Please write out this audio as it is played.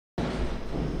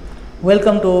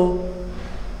Welcome to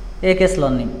AKS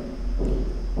Learning.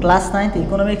 Class 9th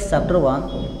Economics Chapter-1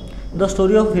 The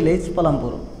Story of Village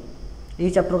Palampur.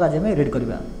 This chapter का आज read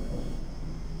करिबा.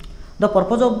 The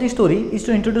purpose of the story is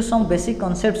to introduce some basic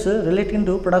concepts relating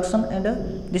to production, and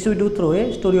this we do through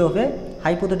a story of a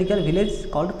hypothetical village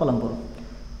called Palampur.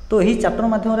 तो यही chapter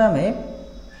माध्यम रे हमें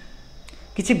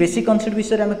किछि basic concept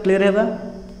विषय रे हमें क्लियर हेबा.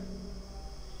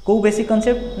 को बेसिक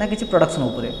कॉन्सेप्ट ना किछि प्रोडक्शन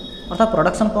उपरे, अर्थात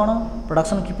प्रोडक्शन कौन,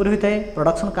 प्रोडक्शन किपर होता है,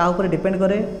 प्रोडक्शन क्या ऊपर डिपेंड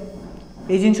करे,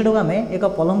 ये जिनटा को आम एक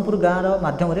पलमपुर गाँव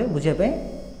मध्यम बुझापी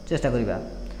चेष्टा करवा.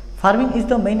 Farming is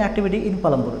the main activity in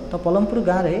पलमपुर. तो पलमपुर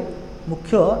गाँव में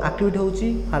मुख्य एक्टिविटी हूँ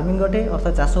फार्मिंग अटे,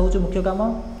 अर्थात चाष हूँ मुख्य काम.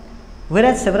 Where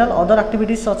as सेवराल other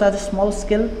activities such as small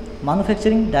scale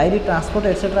manufacturing, diary, transport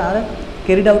etcetera are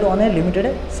carried out on A limited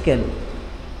scale.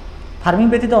 Farming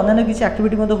व्यतीत अन्य किसी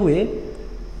एक्टिविटी हुए.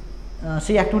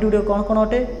 से एक्टिविटी गुड कौन कौन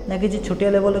अटे ना कि छोटिया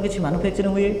लेवल किसी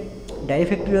मैन्युफैक्चरिंग हुए, डायरी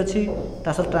फैक्ट्री अच्छी,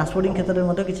 तासर ट्रांसपोर्टिंग क्षेत्र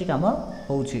में किसी काम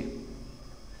होउछि.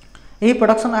 यही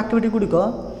प्रोडक्शन एक्टिविटी गुड़िक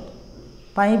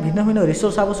भिन्न भिन्न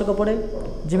रिसोर्स आवश्यक पड़े,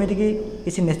 जमीक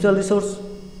किसी नेचुरल रिसोर्स,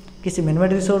 किसी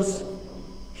manmade resource,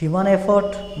 human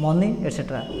effort, money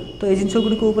etcetera. तो ये जिन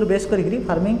गुड़िक ऊपर बेस करी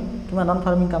फार्मिंग कि नॉन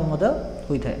फार्मिंग काम होता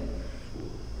है.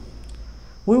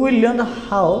 We will learn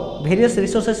how various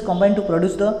resources combine to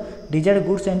produce the desired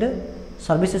goods and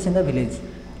services in the village.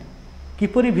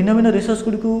 किपरि भिन्न भिन्न रिसोर्स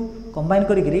गुड़ी को कंबाइन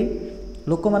करी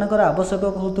लोक मानकर आवश्यक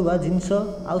होतुबा जिनस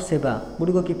आउ सेवा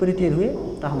गुड़ी को किपरि तैयार हुए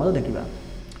ताहा हम देखिबा.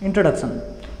 इंट्रोडक्शन.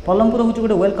 पलमपुर हूँ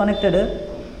गोटे well connected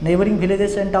neighbouring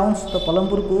villages and towns. तो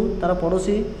पलमपुर को तार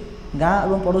पड़ोसी गाँ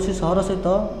और पड़ोसी सहर सहित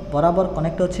बराबर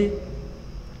कनेक्ट अच्छी.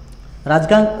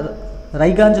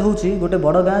 रायगंज हूँ गोटे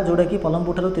बड़ गाँ जोटा कि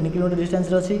पलमपुर ठार 3 किलोमीटर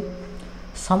डिस्टेंस अच्छी.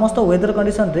 समस्त वेदर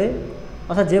कंडीशन रे,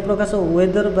 अर्थात जे प्रकार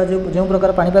वेदर जो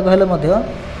प्रकार पानीपाग हेले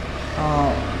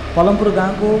पलमपुर गाँ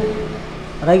को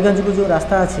रायगंज को जो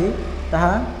रास्ता अच्छी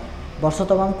ताहा वर्ष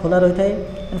तमाम खोला रही है.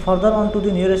 And further on to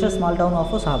the nearest small town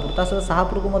of Shahpur. ता सहित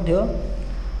शाहपुर को मध्य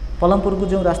पलमपुर को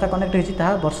जो रास्ता कनेक्ट होती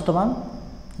है वर्ष तमाम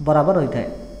बराबर रही है.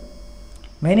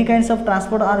 Many kinds of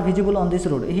transport are visible on this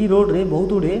road. यही रोड रे बहुत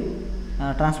गुड़े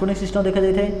ट्रांसपोर्टिंग सिस्टम देखा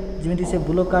जाए, जमी से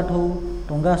बुलोक काट हो,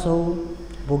 टंगास हो,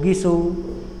 बोगिस हो,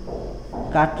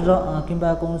 काटर कि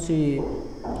कौन सी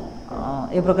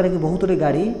ए प्रकार की बहुत गुड़े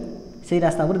गाड़ी से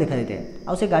रास्ता पर देखा जाए.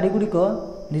 आ से गाड़ी गुड़िक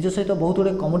निज सहित बहुत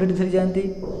गुड़े कमोडिटी धरी जाती,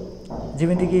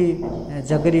 जमीक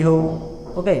जगेरी हो,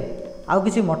 ओके. आउ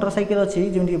किसी मोटरसाइकेल अच्छी,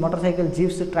 जमीक मोटरसाइकेल,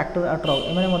 जीप्स, ट्रैक्टर आ ट्रक,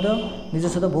 एम निज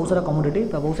सहित बहुत सारा कमोडिटी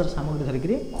बहुत सारा सामग्री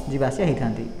धरिकी जीवा आसिया होता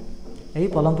है. यही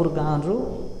पलमपुर गाँव रु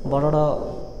बड़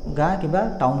गाँ कि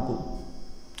टाउन को.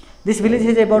 This village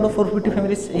hedge about 450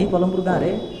 families. यही पलमपुर गाँव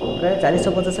में प्राय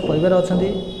 450 परिवार अच्छा.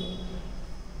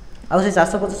 आउ से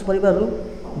 450 परिवार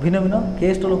भिन्न भिन्न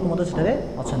केस्ट लोक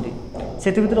अच्छा.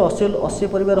 से भर 80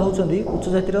 परिवार होती उच्च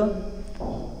जातिर,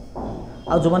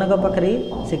 आ जो पाखे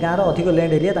से गाँव अधिक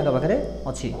लैंड एरिया पाखे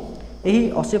अच्छी. यही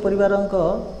 80 परिवार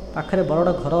पाखे बड़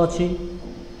घर अच्छी.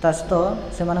 ता सहित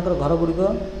से घर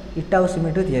गुड़िक इटा और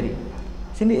सीमेंट तैयारी.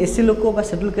 सेमती एससी लोक बा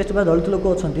शेड्यूल कास्ट बा दलित लोक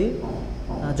अच्छा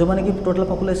जो मैंने कि टोटाल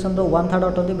पॉपुलेशन 1/3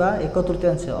 अटंती बा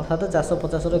 1/3, अर्थात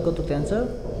 450 1/3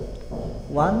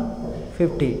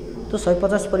 150. तो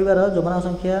 150 परिवार जो मान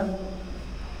संख्या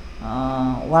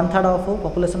 1/3 ऑफ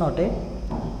पॉपुलेशन अटे,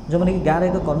 जो मैंने कि गाँव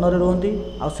एक कर्नर रुहति.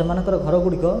 आर घर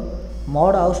गुड़िक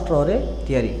मड आउ स्ट्र रे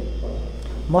तैयारी.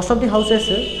 Most of the houses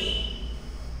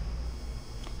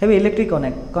have electric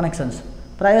connections.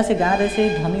 प्राय से गाँव से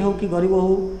धनी हो कि गरीब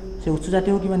हो, से उच्च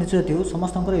जाति हो कि नीच जाति हो,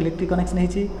 समस्त इलेक्ट्रिक कनेक्शन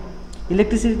होती.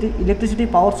 Electricity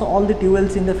powers all the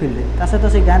tube wells in the field. ता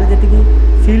सहित से गाँव में जी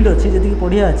फील्ड अच्छी, जी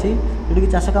पढ़िया अच्छी, जोटी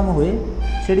चाष काम हुए,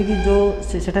 से जो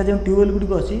सेठा जो ट्यूबवेल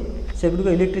गुड़िक अच्छी से गुड़िक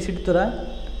इलेक्ट्रिसिटी द्वारा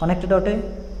कनेक्टेड अटे.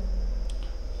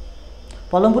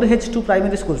 पलमपुर हेज 2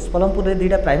 प्राइमरी स्कूल्स. पलमपुर में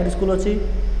 2टा प्राइमरी स्कूल अच्छी,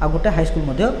 आ गोटे हाई स्कूल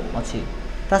अच्छी.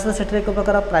 ता सहित सेठे एक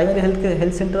प्रकार प्राइमरी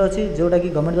हेल्थ सेंटर अच्छी जोटा कि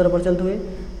गवर्नमेंट द्वारा परिचालित हुए.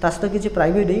 ता सहित किसी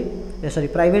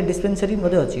प्राइवेट डिस्पेंसरी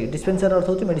अच्छी. डिस्पेंसरी अर्थ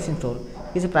होची मेडिसिन स्टोर.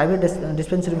 किसी प्राइवेट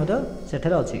डिस्पेंसरी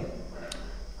सेठारे अच्छी.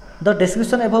 The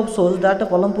description above shows that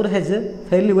पलमपुर hedge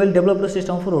fairly well developed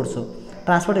system for roads,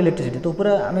 transport, electricity. तो ऊपर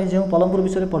आम जो पलमपुर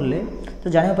विषय पढ़ले तो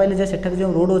जाना पाइले जे सेठारे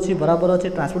जो रोड अच्छी बराबर अच्छी,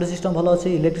 ट्रांसपोर्ट सिस्टम भल अच्छी,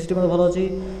 इलेक्ट्रिसिटी भल अच्छी,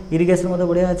 इरिगेशन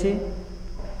बढ़िया अच्छी,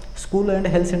 स्कूल एंड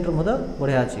हेल्थ सेंटर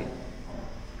बढ़िया अच्छी.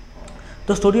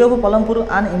 The story of Palampur,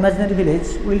 an imaginary village,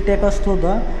 will take us through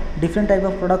the different type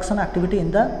of production activity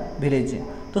in the village.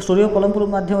 तो स्टोरी ऑफ पलमपुर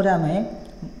माध्यम आम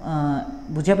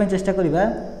बुझापी चेष्टा करवा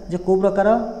जे को प्रकार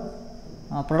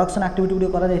प्रोडक्शन एक्टिविटी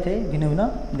गुड़ी करा जाए भिन्न भिन्न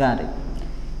गाँव में.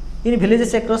 In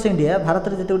villages across India, Bharat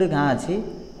में जिते गुटे गाँ अच्छी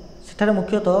सेठारे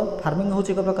मुख्यतः फार्मिंग हूँ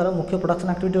एक प्रकार मुख्य प्रोडक्शन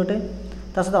एक्टिविटी अटे.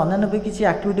 ता सहित अन्य भी किसी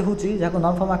एक्टिविटी होची जहाँ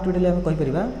नॉन फार्म एक्टिविटी आम कहीपर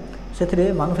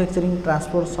से मैन्युफैक्चरिंग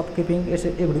ट्रांसपोर्ट शॉपकीपिंग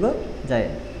एगुड़िक जाए।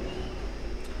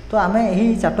 तो आम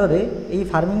यही चैप्टर यही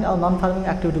फार्मिंग और नॉन फार्मिंग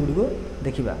एक्टिविटी गुड़िक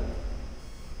देखा।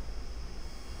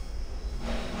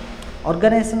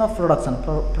 ऑर्गेनाइजेशन ऑफ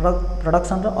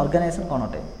प्रोडक्शन ऑर्गेनाइजेशन कौन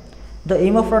अटे। The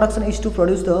M of production is to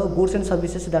produce the goods and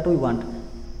services that we want.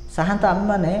 साधारणतः आम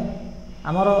मैंने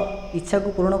आमर इच्छा को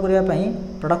पूर्ण करने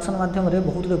प्रोडक्शन माध्यम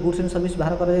बहुत गुड्स एंड सर्विस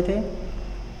बाहर कर।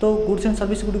 तो गुड्स एंड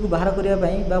सर्विस गुड़ी बाहर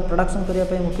करने प्रोडक्शन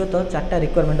करने मुख्यतः 4टा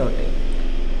रिक्वायरमेंट अटे।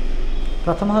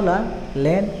 प्रथम है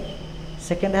लैंड,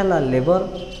 सेकेंड है लेबर,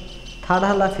 थर्ड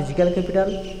है फिजिकल कैपिटल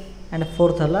एंड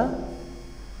फोर्थ है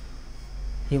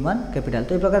ह्यूमन कैपिटल।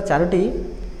 तो ये प्रकार 4टी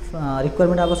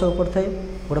रिक्वायरमेंट आवश्यक पड़ता है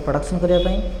गोटे प्रोडक्शन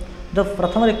करने। द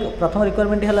प्रथम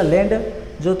रिक्वायरमेंट है लैंड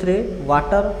जो थे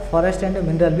वाटर, फॉरेस्ट एंड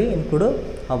मिनरल भी इनक्लूड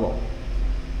हम।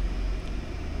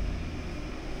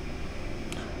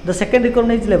 The second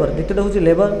requirement is labour. द्वितीय हूँ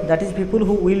labour that is people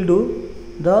who will do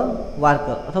the work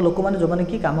अर्थात लोक मैंने जो मैंने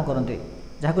कि काम करते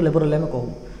जहाँ को लेबर बोले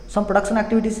कहूँ। सम production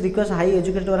activities request high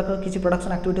educated worker. किसी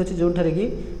प्रोडक्शन एक्टिविटी अच्छी जो कि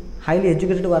हाईली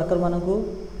एजुकेटेड वर्कर मानक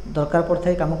दरकार पड़ता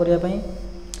है काम करने।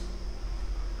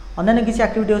 अन्य किसी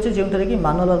एक्टिविटी अच्छे जो कि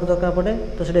मानुअल वर्क दरकार पड़े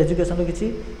तो से एजुकेशन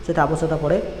किसी से आवश्यकता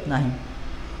पड़े ना।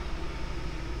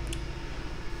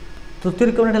 तृतीय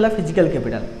रिक्वायरमेंट है फिजिकल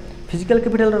कैपिटल। फिजिकल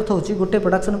कैपिटल अर्थ होची गोटे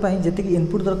प्रोडक्शन जी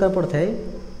इनपुट दरकार पड़ता है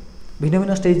भिन्न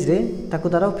भिन्न स्टेज रे ताकू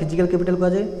तार फिजिकल कैपिटल कह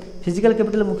जाए। फिजिकल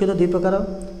कैपिटल मुख्यतः 2 प्रकार,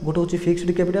 गोटे हूँ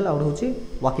फिक्स्ड कैपिटल और हूँ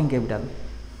वर्किंग कैपिटल।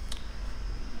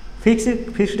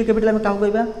 फिक्स्ड कैपिटल आम क्या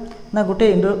कहवा ना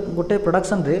गोटे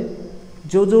प्रोडक्शन रे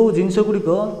जो जिनस गुड़िक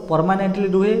परमानेंटली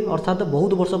रुहे अर्थात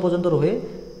बहुत वर्ष पर्यंत रुहे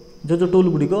जो टूल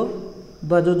गुड़िक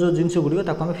जो जिनस गुड़िक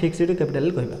आम फिक्स्ड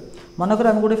कैपिटल कहवा। मनकर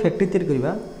आम गोटे फैक्ट्री तैयारी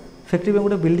करवा, फैक्ट्री में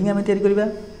गोटे बिल्डिंग आम तैयारी करवा।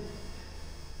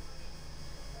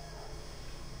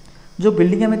 जो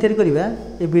बिल्डिंग आम तैयारी करवा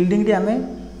ये बिल्डिंग आम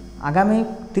आगामी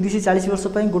 30-40 वर्ष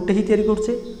गोटे ही तैयारी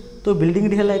करुचे। तो बिल्डिंग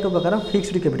है एक प्रकार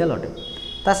फिक्स्ड कैपिटल अटे।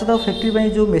 ता सहित फैक्ट्री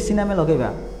जो मेसीन आम लगेगा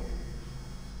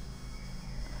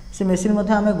से मेसीन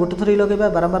आम गोटे थर ही लगेगा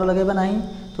बारंबार लगेगा ना।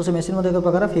 तो से मेसीन एक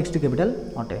प्रकार फिक्स्ड कैपिटल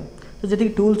अटे। तो जी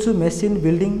टूल्स मेसीन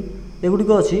बिल्डिंग एगुड़िक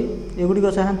अच्छी एगुड़िक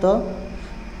साधारणतः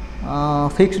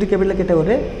फिक्स्ड कैपिटल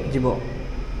कैटेगोरी जीव।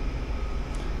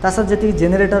 तासत जी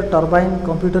जेनेरेटर, टर्बाइन,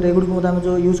 कंप्यूटर एगुड़िक आम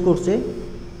जो यूज करछे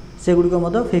से गुड़िक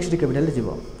फिक्स्ड कैपिटल जीव।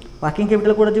 वर्किंग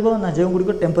कैपिटल कौट जीव ना जो गुड़िक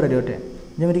टेम्पररी अटे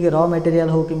जमीक र मटेरियल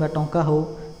हो कि टंका हो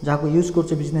जहाँ को यूज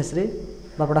कर बिजनेस रे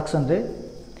बा प्रोडक्शन रे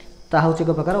ता हूँ एक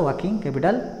प्रकार वर्किंग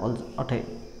कैपिटल अटे।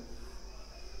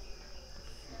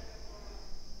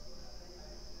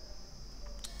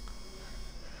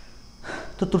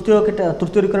 तो तृतीय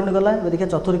रिक्वायरमेंट गला। देखिए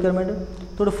चतुर्थ रिक्वायरमेंट।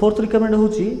 तो गोटे फोर्थ रिक्वायरमेंट हूँ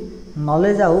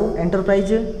नॉलेज आउ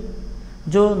एंटरप्राइज।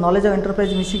 जो नॉलेज आउ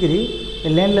enterprise मिसिकी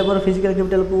land, labour, physical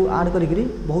capital को आड करी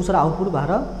बहुत सारा आउटपुट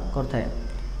बाहर करता है।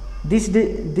 This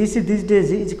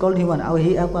days is called human आउ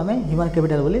आम ह्यूमन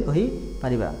कैपिटल बोली कही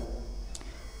पारिबा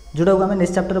जोटा को आम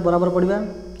नेक्स्ट चैप्टर बराबर पढ़ा।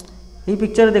 यही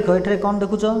पिक्चर देख ये कौन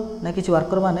देखुच ना कि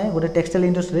वर्कर मैंने गोटे टेक्सटाइल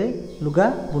इंडस्ट्री लुगा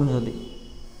बुणुंट।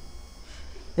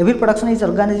 Every production is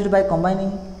organised by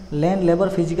combining land, labour,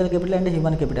 physical capital and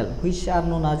human capital which are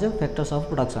known as factors of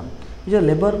production. जो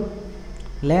labour,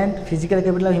 land, physical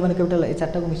capital, human capital ये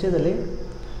 4टा को मिसेदेले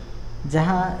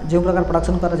जहाँ जो प्रकार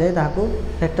प्रोडक्शन करा जाए ताको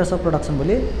फैक्टर्स ऑफ प्रोडक्शन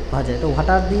बोली कहा जाए। तो what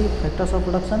are the factors of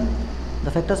production? The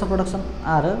factors of production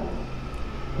are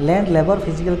land, labour,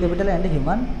 physical capital and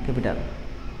human capital.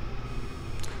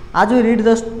 आज we read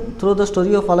through the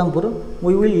story of Palampur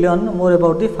we will learn more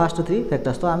about the first 3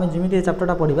 factors. तो आम जमी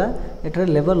चैप्टरटा पढ़ा एठारे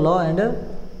labour, law and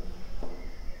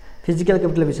physical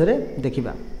capital विषय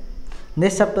देखा।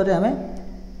 Next chapter रे आम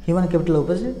ह्यूमन कैपिटल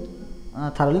उपर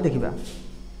थारोली देखा।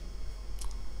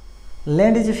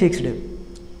 Land is fixed.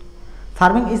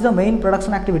 Farming is the main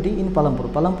production activity in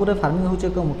Palampur. Palampur farming हूँ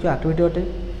एक मुख्य एक्टिविटी अटे।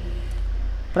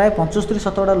 प्राय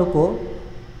 75-70 लोक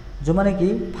जो मैंने कि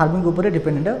फार्मिंग उपर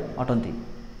डिपेंडेंट अटंती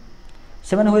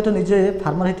से मैंने हूँ तो निजे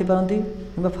फार्मर होती पारती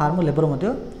कि फार्म लेबर हो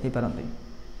पारती।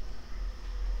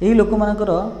 यही लोक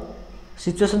मानकर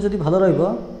सिचुएशन जदि भल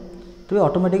रही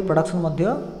ऑटोमेटिक प्रोडक्शन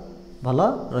भल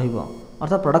रहिबो।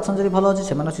 अर्थात प्रोडक्शन जदि भल अच्छे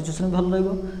से सिचुएशन भी भल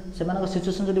रही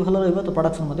सिचुएशन जदि भल रही तो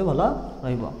प्रोडक्शन भल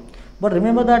रही। But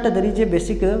remember that there is a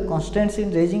basic कन्स्टेंट्स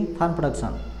in raising farm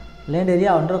production land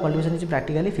area under cultivation is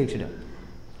practically fixed.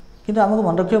 किंतु आमको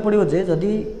मन रखा पड़ो जे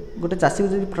जदि गोटे चाषी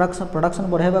को प्रोडक्शन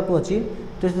बढ़ावा को अच्छी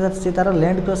तो सी तार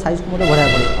लैंड को साइज को बढ़ावा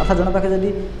पड़े। अर्थात जन पाखे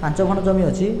जदि 5 खंड जमी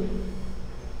अच्छी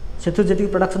से जी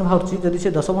प्रोडक्शन बाहर जदि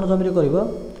से 10 खंड जमी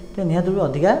कर निहत भी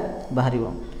अधिका बाहर।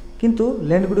 किंतु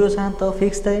लैंड गुड़ साधारणतः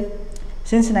फिक्स थाए।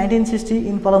 सिंस 1960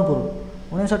 इन पालमपुर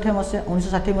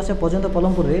 1960 मसीहा पर्यंत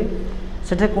पालमपुर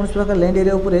सेठे कौन प्रकार लैंड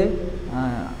एरिया उपरे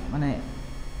माने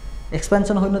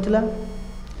एक्सपेंशन हो नथिला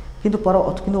किंतु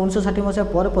 1960 मसीहा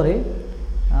पर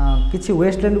किसी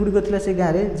वेस्टलैंड गुड़िक थी से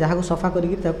गाँव में जहाँ को सफा करी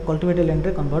कल्टिवेटेड लैंड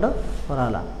रे कन्वर्ट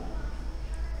कराला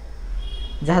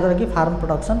जहाँद्वारा कि फार्म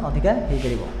प्रोडक्शन अधिका हो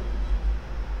पार।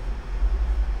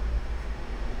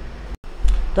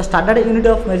 तो standard unit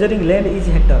of measuring land is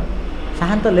Hector.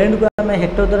 साधारणतः लैंड को आम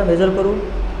हेक्टर द्वारा मेजर करूँ।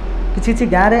 किसी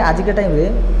गाँव में आज के टाइम रे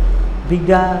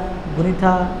बिघा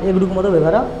गुणिथा एगुड़ी को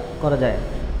व्यवहार करा जाए।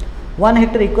 1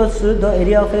 Hector equals the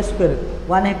area of A square.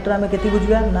 1 Hector आम के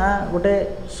बुझा ना गोटे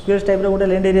स्क्वायर टाइप गोटे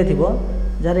लैंड एरिया थी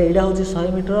जार यहाँ हूँ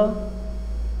 100 मीटर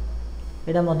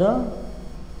यहाँ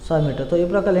 100 मीटर। तो ये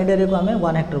प्रकार लैंड एरिया को आम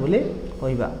 1 हेक्टर बोली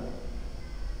कहवा।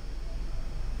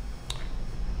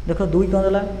 देख 2 कौन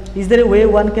देला is their way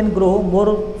one can grow more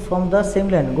from the same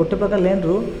land. गोटे प्रकार लैंड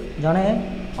रु जड़े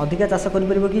अधिका चाष कर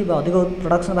कि अधिक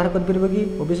प्रोडक्शन बाहर कर कि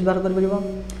ओबीसी बाहर कर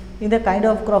in the kind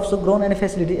of crops grown and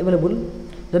facility available.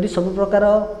 जदि सब प्रकार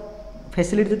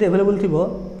फैसिलिटी जो अवेलेबल थी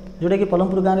जोटा कि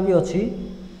पलमपुर गाँव भी अच्छी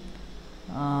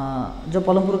जो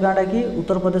पलमपुर गाँटा कि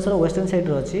उत्तर प्रदेश वेस्टर्न साइड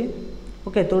रे अच्छी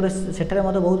ओके। तो सेठारे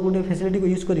मतलब बहुत गुड फैसिलिटी को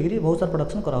यूज करी बहुत सारा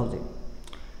production कराऊे।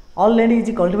 All land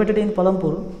is cultivated in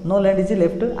पलमपुर no land is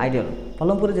left ideal.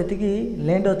 पलमपुर ji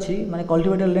land अच्छी माने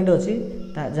कल्टिवेटेड लैंड अच्छी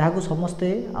जहाँ को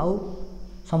समस्ते आउ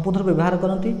संपूर्ण व्यवहार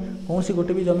करती कौन सी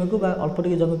गोटे भी जमी को अल्प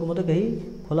टी जमी को मतलब कहीं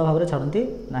खोला भाव में छाड़ती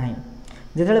ना।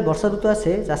 जिते वर्षा ऋतु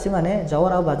आसे चाषी मैंने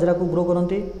जवर आ बाजरा को ग्रो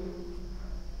करती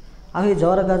आई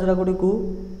जवर गाजरा गुड़ी को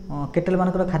केटेल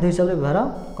मान खाद्य हिसाब से व्यवहार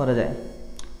करा जाए।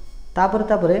 तापर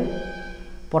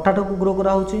पटाटो को ग्रो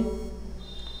करा होची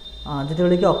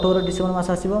जिते कि अक्टोबर डिसेम्बर मास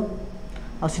आसो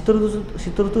आ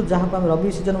शीत ऋतु जहाँ को आम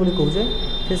रबी सीजन बोली कहे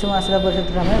से समय आसला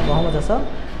आम गहम चाष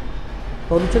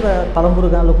करुचे पालमपुर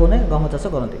गाँव लोक मैंने गहम चाष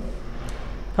करते।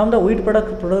 From the wheat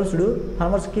produced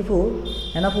farmers keep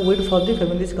enough wheat for the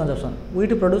families consumption.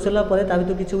 Wheat produce होला परे ता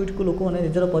भीतर किसी व्हीट को लोक मैंने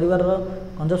निजर परिवार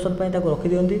कंजप्शन रखी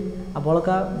दिंती आ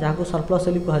बड़का जहाँ को सरप्लस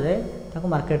सेल कह जाए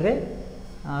मार्केट रे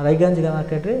रायगंज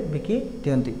मार्केट रे बिकी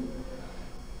दिंती।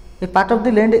 ए part of the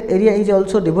land area is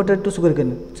also devoted to sugar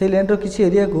cane. से लैंड किसी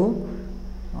एरिया को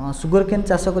सुगर केन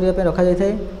चाष करने रखा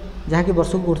जाए जहाँकि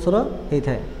वर्ष को गोटे थर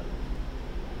होता है।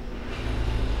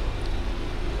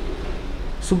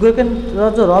 सुगर केन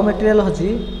जो रॉ मटेरियल अच्छी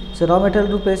से रॉ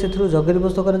मटेरियल रूपे से जगरी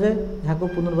प्रस्तुत कराए जहाँ को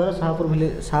पुनर्बार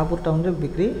शाहपुर टाउन में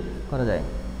बिक्री करा जाए।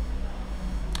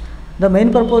 द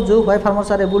मेन पर्पज जो why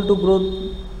farmers are able to grow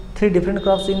 3 different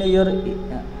crops in year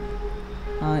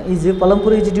is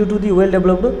पलमपुर is due to the well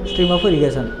developed stream of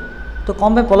irrigation. तो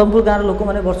कम पे पलमपुर गाँव लोक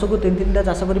मैंने वर्ष को 3-3टा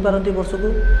चाष करपारती वर्ष को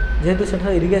जेहेतु से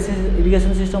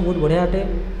इरिगेशन सिस्टम बहुत बढ़िया अटे।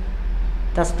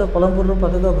 चाष तो पलमपुर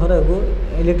प्रत्येक घर को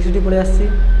इलेक्ट्रिसिटी पड़े आसी।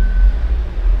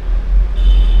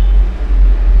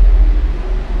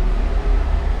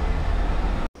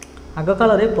 आग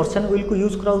काल में पर्सन व्हील को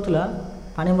यूज कराउथला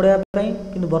पानी मड़ाइबा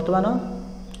किंतु वर्तमान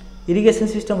इरिगेशन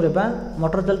सिस्टम रे बा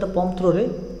मोटर चालित पंप थ्रो रे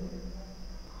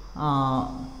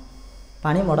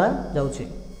पानी मड़ा जाउछि।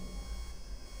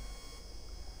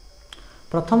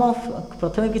 प्रथम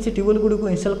किसी ट्यूबवेल गुड़ी को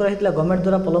इंस्टॉल कराइला गवर्नमेंट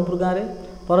द्वारा पलमपुर गाँव में।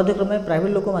 परदिक्रमे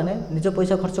प्राइवेट लोक मैंने निज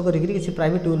पैसा खर्च करी किसी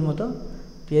प्राइवेट ट्यूबवेल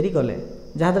तैयारी कले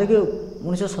जहाँद्वारा कि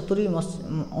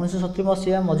 1970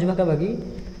 मसीहा मझी पाखापाखि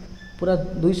पूरा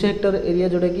 200 हेक्टर एरिया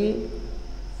जोटा कि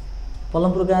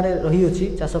पलमपुर गाँव में रही अच्छी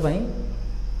चाषपाई।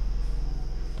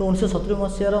 तो 1970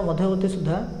 मसीहार मध्यवर्ती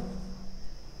सुधा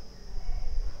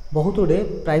बहुत गुड़े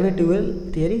प्राइवेट ट्यूबवेल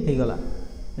तैयारी होगला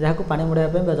जहाँ को पानी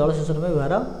मड़ाइबा जलसेचन में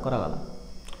व्यवहार करागला।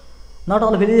 Not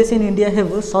all villages in India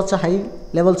have such high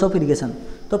levels of irrigation.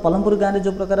 तो पलमपुर गाँव में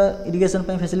जो प्रकार इरिगेशन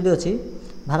फैसिलिटी अच्छी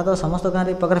भारत समस्त गाँव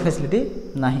में प्रकार फैसिलिटी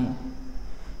नहीं।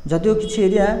 जदिव किसी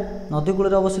एरिया नदी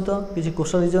कूल अवस्थित किसी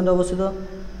कोस्टल रिजन अवस्थित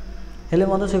हेले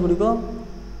से गुड़िक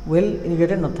वेल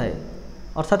इरिगेटेड न थाए।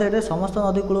 अर्थात ये समस्त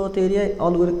नदी कूलवर्ती एरिया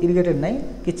ऑल इरिगेटेड नहीं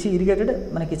किसी इरिगेटेड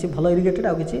माने किसी भल इरिगेटेड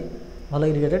आ किसी भल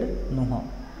इरिगेटेड नुह।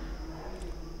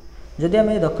 जदि आम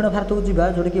दक्षिण भारत को जीवा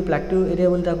जोटा कि प्लाट्यू एरिया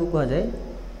बोली कहुए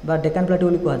बा डेकान प्लाट्यू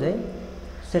बोली कहुए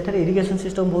सेठारे इरिगेशन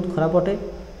सिस्टम बहुत खराब अटे।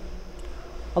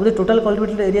 अब the total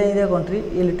cultivated area in the country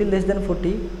a little less than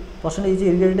 40% is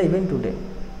irrigated even today.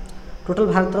 Total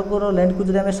Bharat को लैंड को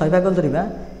जब 100 भाग धरवा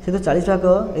से 40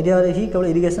 भाग एरिया ही केवल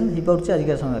इरिगेशन हो पार्टी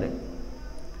आजिका समय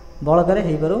बड़कार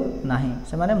हो पार ना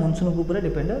से मनसून को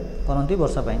डिपेंड करती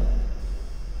वर्षा पाई।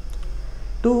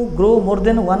 To grow more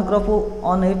than 1 crop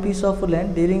on a piece of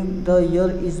land during the year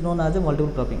is known as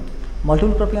multiple cropping.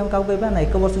 Multiple cropping हम क्या कहवा ना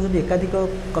एक वर्ष जब एकाधिक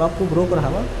क्रॉप को ग्रो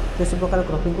कराव तो से प्रकार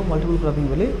क्रॉपिंग को मल्टीपल क्रॉपिंग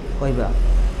बोली कहवा।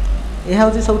 यह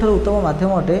हूँ सब उत्तम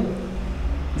माध्यम अटे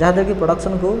जहाँद्वारा कि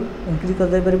प्रोडक्शन को इनक्रिज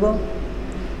कर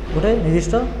गोटे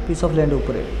निर्दिष्ट पीस ऑफ लैंड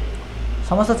उपरे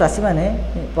समस्त चाषी मैंने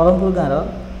पलमपुर गाँव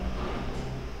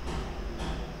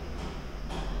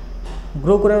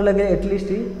ग्रो कराया लगे एटलिस्ट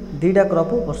 2टा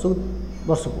क्रॉप वर्ष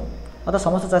को अर्थात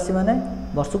समस्त चाषी मैंने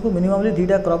वर्ष को मिनिममली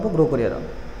 2टा क्रॉप ग्रो करार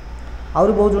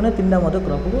आउरी बहुत जने 3टा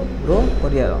क्रॉप को ग्रो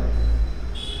करार।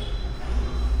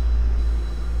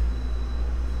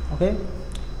 ओके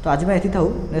तो आज मैं ये था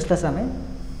नेक्स्ट क्लास आम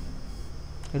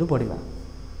ये पढ़ा।